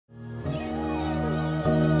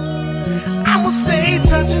I'ma stay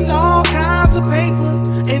touching all kinds of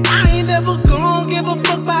paper, and I ain't never gonna give a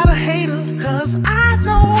fuck about a hater, cause I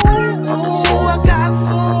know I got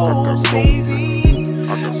soul, baby.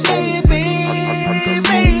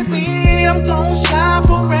 Baby, I'm gonna shine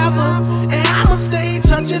forever, and I'ma stay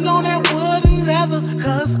touching on that wood and leather,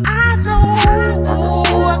 cause I know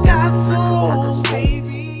I got soul,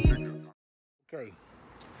 baby. Okay.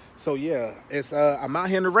 So yeah, it's I'm out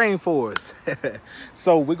here in the rainforest.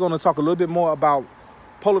 So we're gonna talk a little bit more about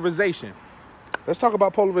polarization. Let's talk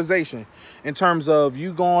about polarization in terms of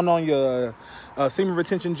you going on your semen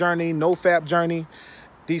retention journey, Nofap journey,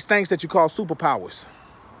 these things that you call superpowers.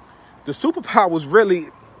 The superpowers really,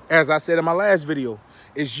 as I said in my last video,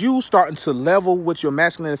 is you starting to level with your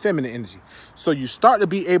masculine and feminine energy. So you start to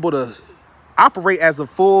be able to operate as a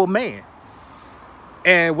full man.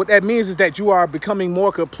 And what that means is that you are becoming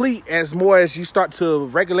more complete as you start to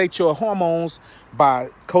regulate your hormones by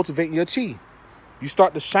cultivating your chi. You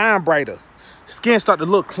start to shine brighter. Skin start to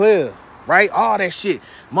look clear, right? All that shit.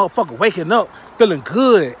 Motherfucker waking up, feeling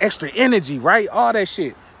good, extra energy, right? All that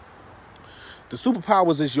shit. The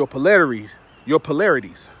superpowers is your polarities. You're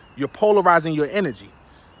polarizing your energy.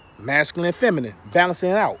 Masculine and feminine, balancing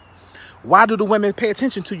it out. Why do the women pay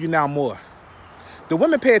attention to you now more? The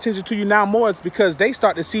women pay attention to you now more is because they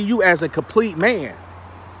start to see you as a complete man.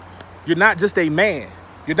 You're not just a man.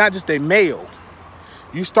 You're not just a male.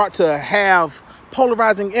 You start to have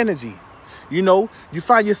polarizing energy. You know, you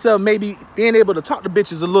find yourself maybe being able to talk to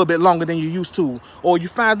bitches a little bit longer than you used to, or you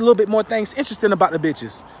find a little bit more things interesting about the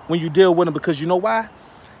bitches when you deal with them, because you know why?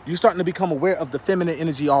 You're starting to become aware of the feminine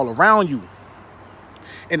energy all around you.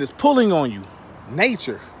 And it's pulling on you.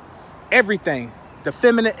 Nature, everything, the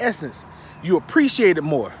feminine essence. You appreciate it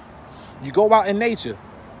more. You go out in nature.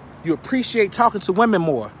 You appreciate talking to women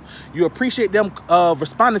more. You appreciate them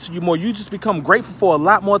responding to you more. You just become grateful for a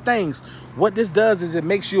lot more things. What this does is it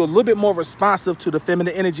makes you a little bit more responsive to the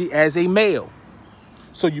feminine energy as a male.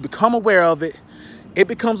 So you become aware of it. It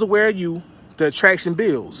becomes aware of you. The attraction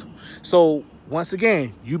builds. So once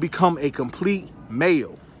again, you become a complete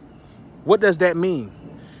male. What does that mean?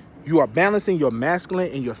 You are balancing your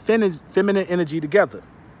masculine and your feminine energy together.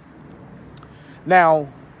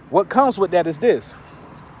 Now, what comes with that is this.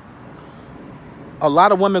 A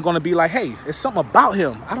lot of women are going to be like, hey, it's something about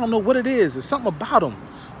him. I don't know what it is. It's something about him,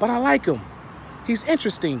 but I like him. He's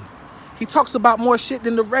interesting. He talks about more shit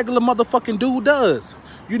than the regular motherfucking dude does.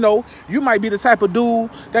 You know, you might be the type of dude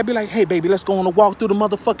that be like, hey, baby, let's go on a walk through the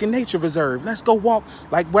motherfucking nature reserve. Let's go walk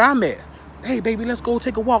like where I'm at. Hey, baby, let's go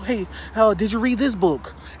take a walk. Hey, did you read this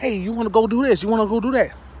book? Hey, you want to go do this? You want to go do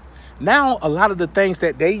that? Now, a lot of the things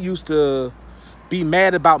that they used to be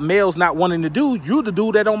mad about males not wanting to do, you the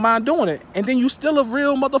dude that don't mind doing it. And then you still a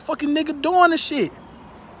real motherfucking nigga doing the shit.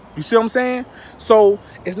 You see what I'm saying? So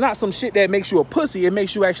it's not some shit that makes you a pussy. It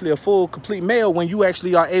makes you actually a full, complete male when you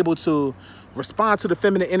actually are able to respond to the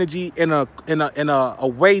feminine energy in a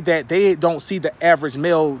way that they don't see the average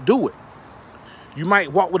male do it. You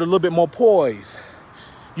might walk with a little bit more poise.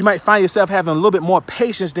 You might find yourself having a little bit more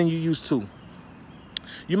patience than you used to.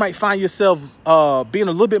 You might find yourself being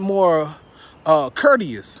a little bit more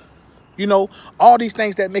courteous, you know, all these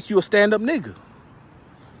things that make you a stand-up nigga.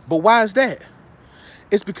 But why is that?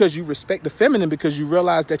 It's because you respect the feminine, because you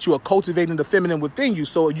realize that you are cultivating the feminine within you.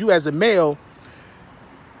 So you as a male,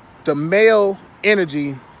 the male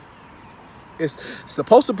energy is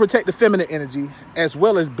supposed to protect the feminine energy as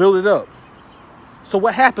well as build it up. So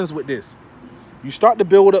what happens with this? You start to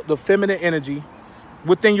build up the feminine energy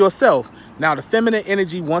within yourself. Now, the feminine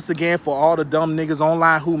energy, once again, for all the dumb niggas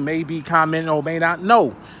online who may be commenting or may not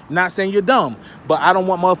know, not saying you're dumb, but I don't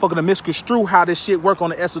want motherfucker to misconstrue how this shit work on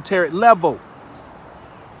the esoteric level.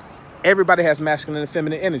 Everybody has masculine and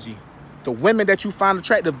feminine energy. The women that you find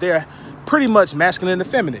attractive, they're pretty much masculine and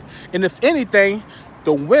feminine. And if anything,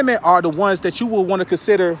 the women are the ones that you will want to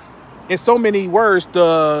consider, in so many words,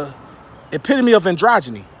 the epitome of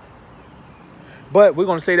androgyny. But we're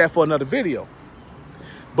going to say that for another video.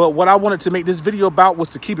 But what I wanted to make this video about was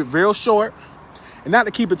to keep it real short and not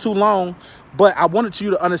to keep it too long. But I wanted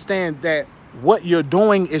you to understand that what you're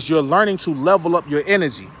doing is you're learning to level up your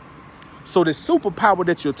energy. So the superpower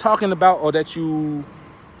that you're talking about, or that you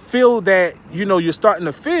feel that, you know, you're starting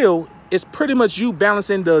to feel, is pretty much you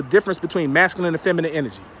balancing the difference between masculine and feminine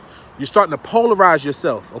energy. You're starting to polarize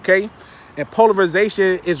yourself, okay? And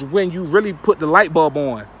polarization is when you really put the light bulb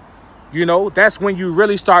on. You know, that's when you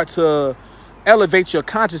really start to elevate your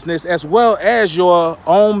consciousness as well as your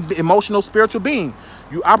own emotional, spiritual being.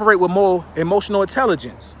 You operate with more emotional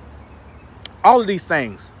intelligence. All of these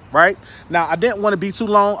things, right? Now, I didn't want to be too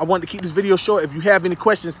long. I wanted to keep this video short. If you have any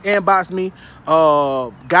questions, inbox me,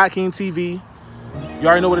 God King TV, You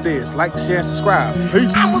already know what it is. Like, share, and subscribe.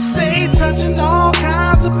 Peace. I'ma stay touching all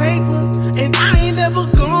kinds of paper.